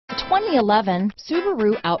2011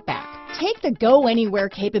 Subaru Outback. Take the go-anywhere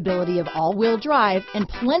capability of all-wheel drive and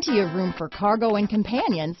plenty of room for cargo and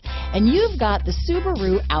companions, and you've got the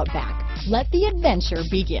Subaru Outback. Let the adventure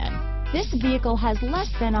begin. This vehicle has less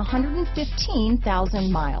than 115,000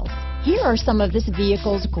 miles. Here are some of this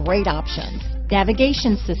vehicle's great options: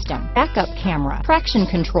 navigation system, backup camera, traction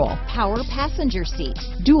control, power passenger seat,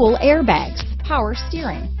 dual airbags, power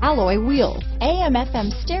steering, alloy wheels, AM/FM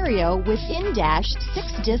stereo with in-dash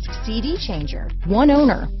 6-disc CD changer, one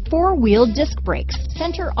owner, 4-wheel disc brakes,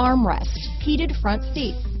 center armrest, heated front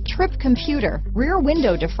seats, trip computer, rear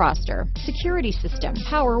window defroster, security system,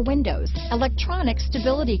 power windows, electronic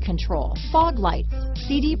stability control, fog lights,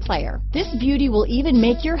 CD player. This beauty will even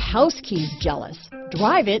make your house keys jealous.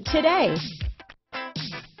 Drive it today.